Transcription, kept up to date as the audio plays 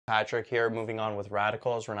Patrick here, moving on with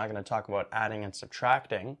radicals. We're now going to talk about adding and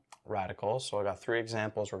subtracting radicals. So I got 3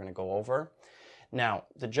 examples we're going to go over. Now,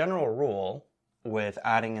 the general rule with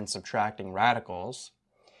adding and subtracting radicals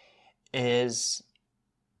is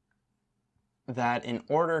that in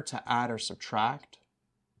order to add or subtract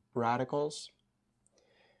radicals,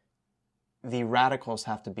 the radicals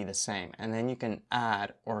have to be the same, and then you can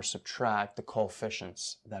add or subtract the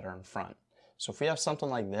coefficients that are in front. So if we have something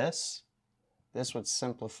like this would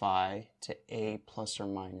simplify to a plus or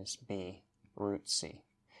minus b root c.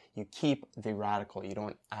 You keep the radical, you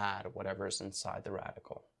don't add whatever is inside the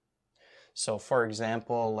radical. So for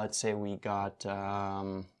example, let's say we got,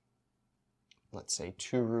 let's say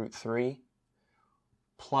 2 root 3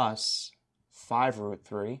 plus 5 root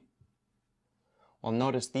 3. Well,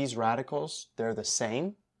 notice these radicals, they're the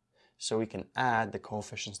same, so we can add the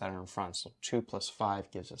coefficients that are in front. So 2 plus 5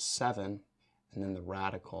 gives us 7, and then the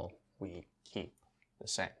radical we keep the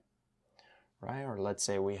same, right? Or let's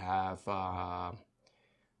say we have,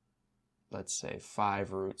 let's say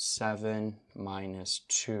 5 root 7 minus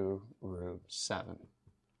 2 root 7.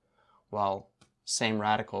 Well, same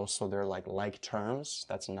radicals, so they're like terms.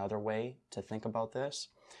 That's another way to think about this.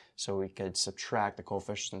 So we could subtract the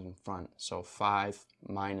coefficients in front. So 5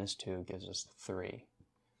 minus 2 gives us 3,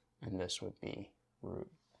 and this would be root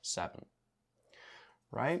 7,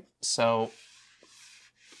 right? So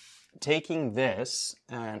taking this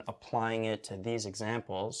and applying it to these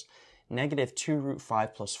examples, negative 2 root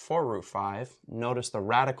 5 plus 4 root 5, notice the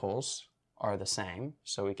radicals are the same,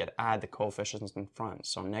 so we could add the coefficients in front.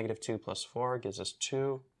 So negative 2 plus 4 gives us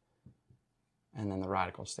 2, and then the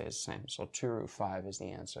radical stays the same. So 2 root 5 is the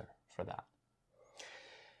answer for that.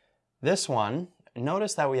 This one,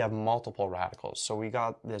 notice that we have multiple radicals. So we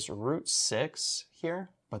got this root 6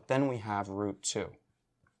 here, but then we have root 2.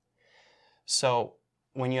 So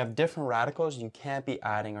when you have different radicals, you can't be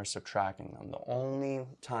adding or subtracting them. The only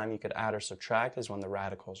time you could add or subtract is when the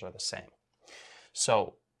radicals are the same.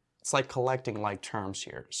 So it's like collecting like terms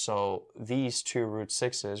here. So these 2 root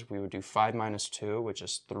 6's, we would do 5 minus 2, which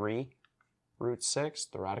is 3 root 6.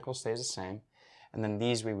 The radical stays the same. And then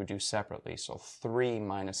these we would do separately. So 3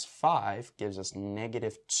 minus 5 gives us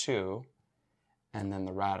negative 2. And then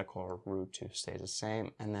the radical, or root 2, stays the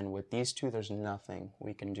same. And then with these two, there's nothing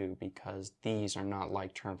we can do because these are not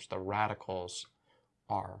like terms. The radicals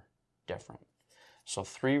are different. So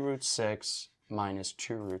 3 root 6 minus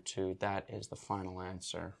 2 root 2, that is the final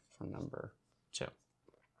answer for number 2.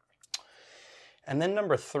 And then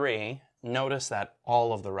number 3, notice that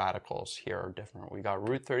all of the radicals here are different. We got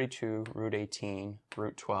root 32, root 18,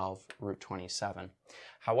 root 12, root 27.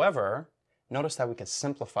 However, notice that we can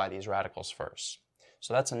simplify these radicals first.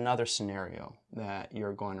 So that's another scenario that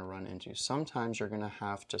you're going to run into. Sometimes you're going to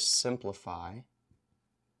have to simplify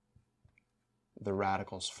the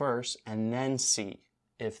radicals first and then see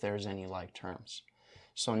if there's any like terms.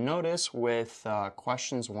 So notice with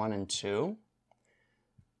questions 1 and 2,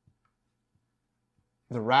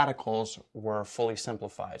 the radicals were fully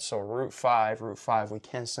simplified. So root 5, we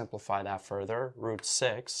can't simplify that further. Root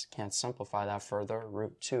 6, can't simplify that further.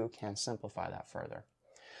 Root 2, can't simplify that further.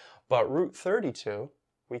 But root 32,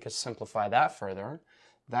 we could simplify that further.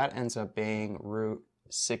 That ends up being root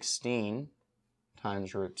 16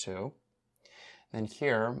 times root 2. Then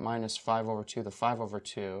here, minus 5 over 2, the 5 over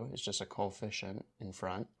 2 is just a coefficient in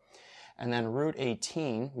front. And then root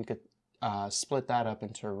 18, we could split that up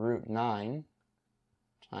into root 9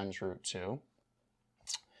 times root 2.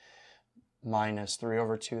 Minus 3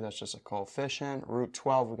 over 2, that's just a coefficient. Root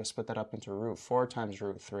 12, we can split that up into root 4 times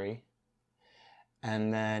root 3.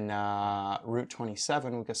 And then root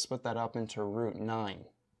 27, we can split that up into root 9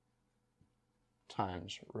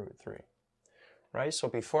 times root 3. Right? So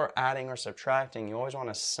before adding or subtracting, you always want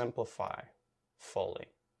to simplify fully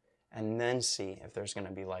and then see if there's going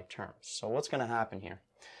to be like terms. So what's going to happen here?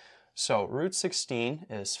 So root 16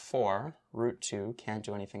 is 4, root 2, can't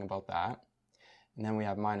do anything about that. And then we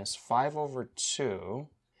have minus 5 over 2,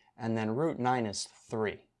 and then root 9 is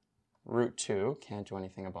 3. Root 2, can't do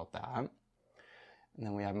anything about that. And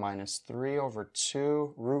then we have minus 3 over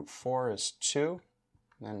 2, root 4 is 2,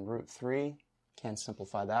 and then root 3, can't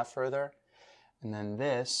simplify that further. And then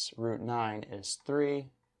this, root 9 is 3,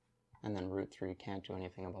 and then root 3, can't do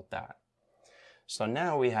anything about that. So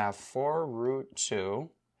now we have 4 root 2,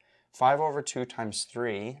 5 over 2 times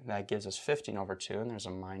 3, that gives us 15 over 2, and there's a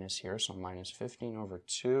minus here, so minus 15 over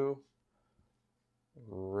 2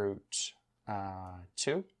 root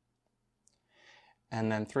 2. And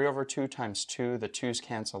then 3 over 2 times 2, the 2's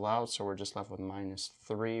cancel out, so we're just left with minus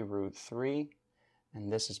 3 root 3,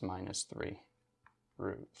 and this is minus 3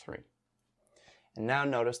 root 3. And now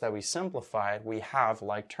notice that we simplified, we have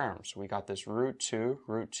like terms. We got this root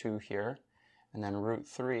 2 here, and then root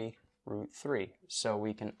 3. So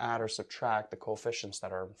we can add or subtract the coefficients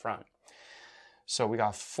that are in front. So we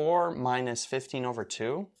got 4 minus 15 over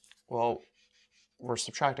 2. Well, we're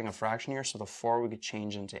subtracting a fraction here, so the 4 we could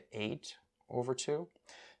change into 8 over 2.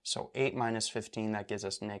 So 8 minus 15, that gives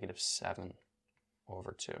us negative 7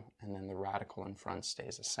 over 2. And then the radical in front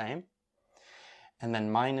stays the same. And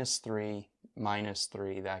then minus 3,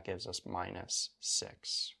 that gives us minus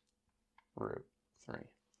 6 root 3.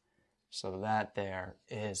 So that there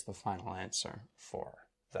is the final answer for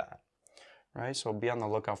that. Right? So be on the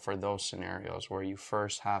lookout for those scenarios where you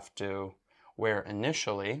first have to, where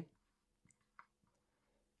initially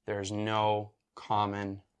there's no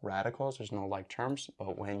common radicals, there's no like terms,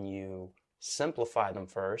 but when you simplify them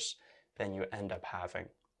first, then you end up having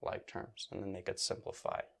like terms, and then they could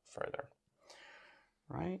simplify further.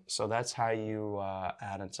 Right? So that's how you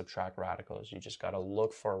add and subtract radicals. You just got to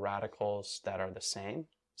look for radicals that are the same,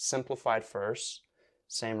 simplified first,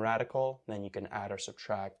 same radical, then you can add or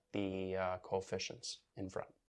subtract the coefficients in front.